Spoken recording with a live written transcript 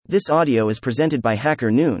This audio is presented by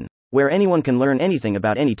Hacker Noon, where anyone can learn anything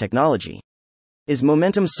about any technology. Is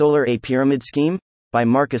Momentum Solar a pyramid scheme? By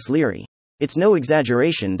Marcus Leary. It's no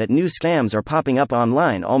exaggeration that new scams are popping up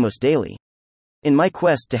online almost daily. In my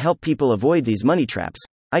quest to help people avoid these money traps,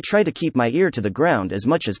 I try to keep my ear to the ground as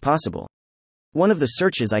much as possible. One of the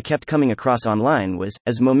searches I kept coming across online was,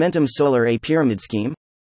 is Momentum Solar a pyramid scheme?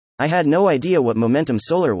 I had no idea what Momentum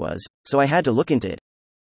Solar was, so I had to look into it.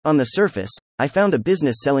 On the surface, I found a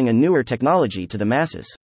business selling a newer technology to the masses.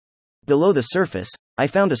 Below the surface, I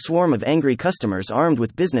found a swarm of angry customers armed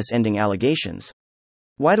with business-ending allegations.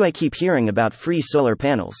 Why do I keep hearing about free solar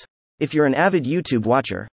panels? If you're an avid YouTube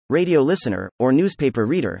watcher, radio listener, or newspaper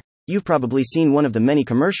reader, you've probably seen one of the many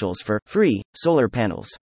commercials for free solar panels.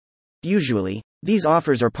 Usually, these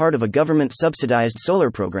offers are part of a government-subsidized solar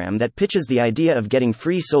program that pitches the idea of getting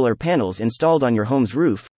free solar panels installed on your home's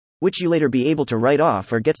roof, which you later be able to write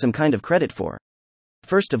off or get some kind of credit for.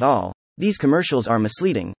 First of all, these commercials are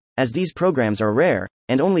misleading, as these programs are rare,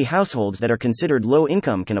 and only households that are considered low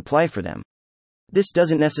income can apply for them. This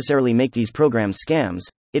doesn't necessarily make these programs scams,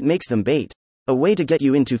 it makes them bait. A way to get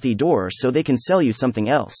you into the door so they can sell you something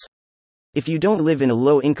else. If you don't live in a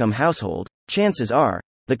low-income household, chances are,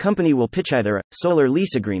 the company will pitch either a solar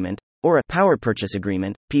lease agreement or a power purchase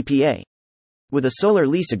agreement, PPA. With a solar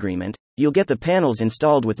lease agreement, you'll get the panels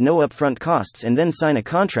installed with no upfront costs and then sign a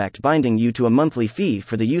contract binding you to a monthly fee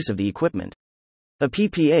for the use of the equipment. A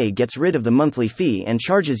PPA gets rid of the monthly fee and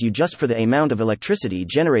charges you just for the amount of electricity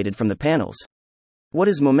generated from the panels. What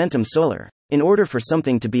is Momentum Solar? In order for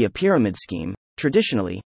something to be a pyramid scheme,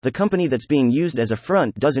 traditionally, the company that's being used as a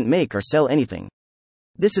front doesn't make or sell anything.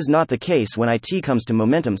 This is not the case when IT comes to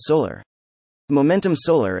Momentum Solar. Momentum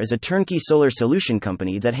Solar is a turnkey solar solution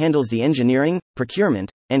company that handles the engineering, procurement,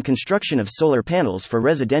 and construction of solar panels for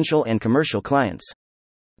residential and commercial clients.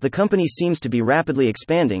 The company seems to be rapidly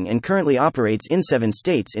expanding and currently operates in 7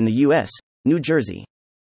 states in the US: New Jersey,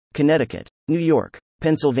 Connecticut, New York,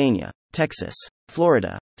 Pennsylvania, Texas,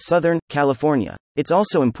 Florida, Southern California. It's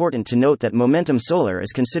also important to note that Momentum Solar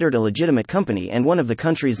is considered a legitimate company and one of the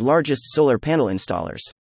country's largest solar panel installers.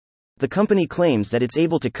 The company claims that it's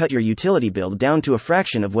able to cut your utility bill down to a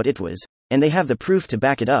fraction of what it was, and they have the proof to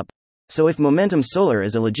back it up. So if Momentum Solar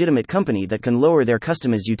is a legitimate company that can lower their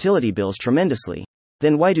customers' utility bills tremendously,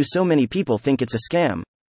 then why do so many people think it's a scam?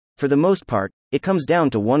 For the most part, it comes down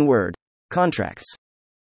to one word: contracts.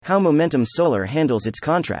 How Momentum Solar handles its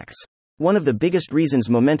contracts. One of the biggest reasons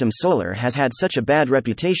Momentum Solar has had such a bad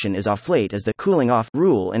reputation is off late is the cooling off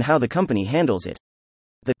rule and how the company handles it.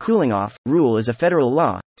 The cooling off rule is a federal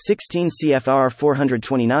law, 16 CFR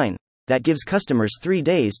 429, that gives customers 3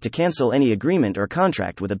 days to cancel any agreement or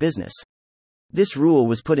contract with a business. This rule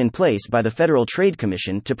was put in place by the Federal Trade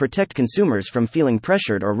Commission to protect consumers from feeling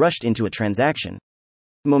pressured or rushed into a transaction.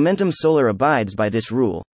 Momentum Solar abides by this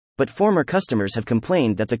rule, but former customers have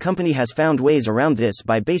complained that the company has found ways around this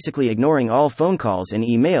by basically ignoring all phone calls and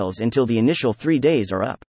emails until the initial 3 days are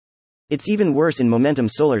up. It's even worse in Momentum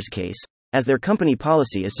Solar's case, as their company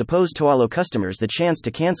policy is supposed to allow customers the chance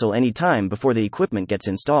to cancel any time before the equipment gets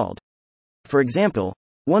installed. For example,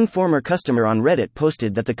 one former customer on Reddit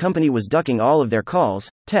posted that the company was ducking all of their calls,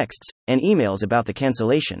 texts, and emails about the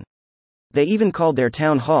cancellation. They even called their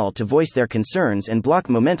town hall to voice their concerns and block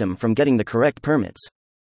Momentum from getting the correct permits.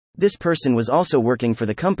 This person was also working for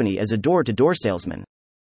the company as a door-to-door salesman.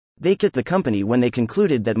 They quit the company when they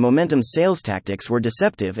concluded that Momentum's sales tactics were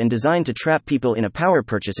deceptive and designed to trap people in a power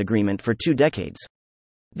purchase agreement for 2 decades.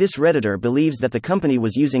 This Redditor believes that the company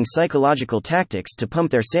was using psychological tactics to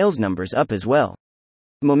pump their sales numbers up as well.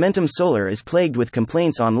 Momentum Solar is plagued with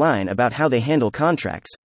complaints online about how they handle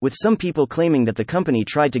contracts, with some people claiming that the company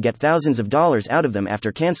tried to get thousands of dollars out of them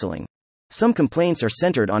after canceling. Some complaints are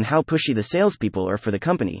centered on how pushy the salespeople are for the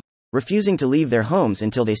company, refusing to leave their homes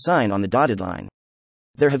until they sign on the dotted line.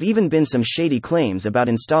 There have even been some shady claims about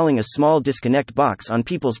installing a small disconnect box on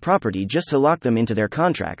people's property just to lock them into their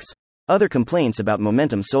contracts. Other complaints about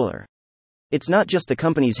Momentum Solar. It's not just the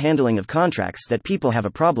company's handling of contracts that people have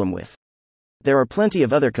a problem with. There are plenty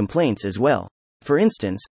of other complaints as well. For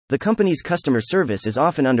instance, the company's customer service is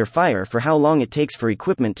often under fire for how long it takes for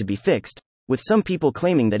equipment to be fixed, with some people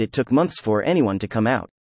claiming that it took months for anyone to come out.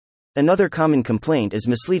 Another common complaint is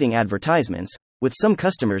misleading advertisements, with some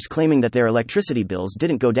customers claiming that their electricity bills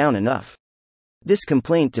didn't go down enough. This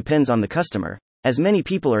complaint depends on the customer, as many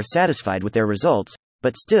people are satisfied with their results,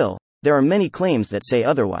 but still, there are many claims that say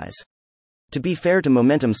otherwise. To be fair to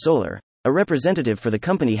Momentum Solar, a representative for the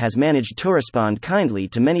company has managed to respond kindly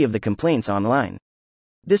to many of the complaints online.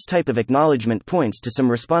 This type of acknowledgement points to some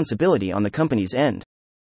responsibility on the company's end.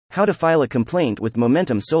 How to file a complaint with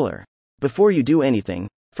Momentum Solar. Before you do anything,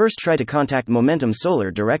 first try to contact Momentum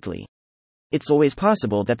Solar directly. It's always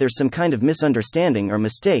possible that there's some kind of misunderstanding or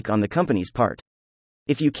mistake on the company's part.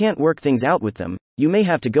 If you can't work things out with them, you may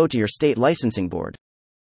have to go to your state licensing board.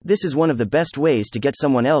 This is one of the best ways to get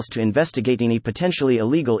someone else to investigate any potentially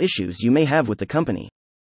illegal issues you may have with the company.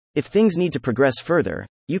 If things need to progress further,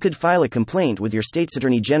 you could file a complaint with your state's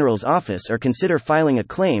attorney general's office or consider filing a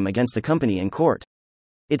claim against the company in court.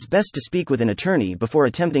 It's best to speak with an attorney before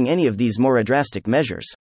attempting any of these more drastic measures.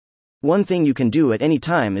 One thing you can do at any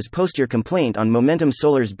time is post your complaint on Momentum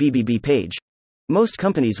Solar's BBB page. Most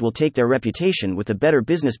companies will take their reputation with the Better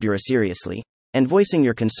Business Bureau seriously, and voicing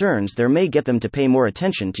your concerns there may get them to pay more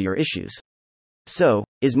attention to your issues. So,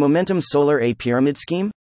 is Momentum Solar a pyramid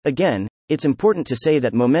scheme? Again, it's important to say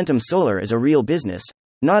that Momentum Solar is a real business,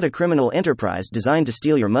 not a criminal enterprise designed to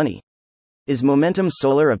steal your money. Is Momentum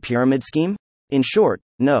Solar a pyramid scheme? In short,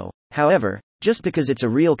 no. However, just because it's a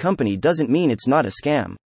real company doesn't mean it's not a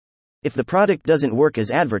scam. If the product doesn't work as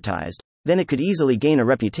advertised, then it could easily gain a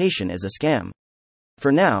reputation as a scam.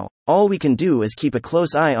 For now, all we can do is keep a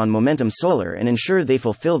close eye on Momentum Solar and ensure they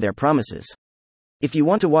fulfill their promises. If you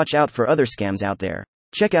want to watch out for other scams out there,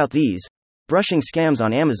 check out these: brushing scams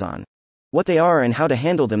on Amazon. What they are and how to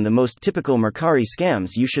handle them. The most typical Mercari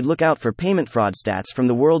scams. You should look out for payment fraud stats from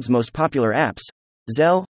the world's most popular apps: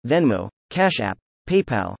 Zelle, Venmo, Cash App,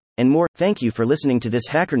 PayPal, and more. Thank you for listening to this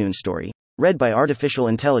HackerNoon story, read by Artificial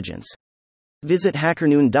Intelligence. Visit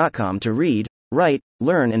hackerNoon.com to read, write,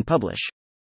 learn, and publish.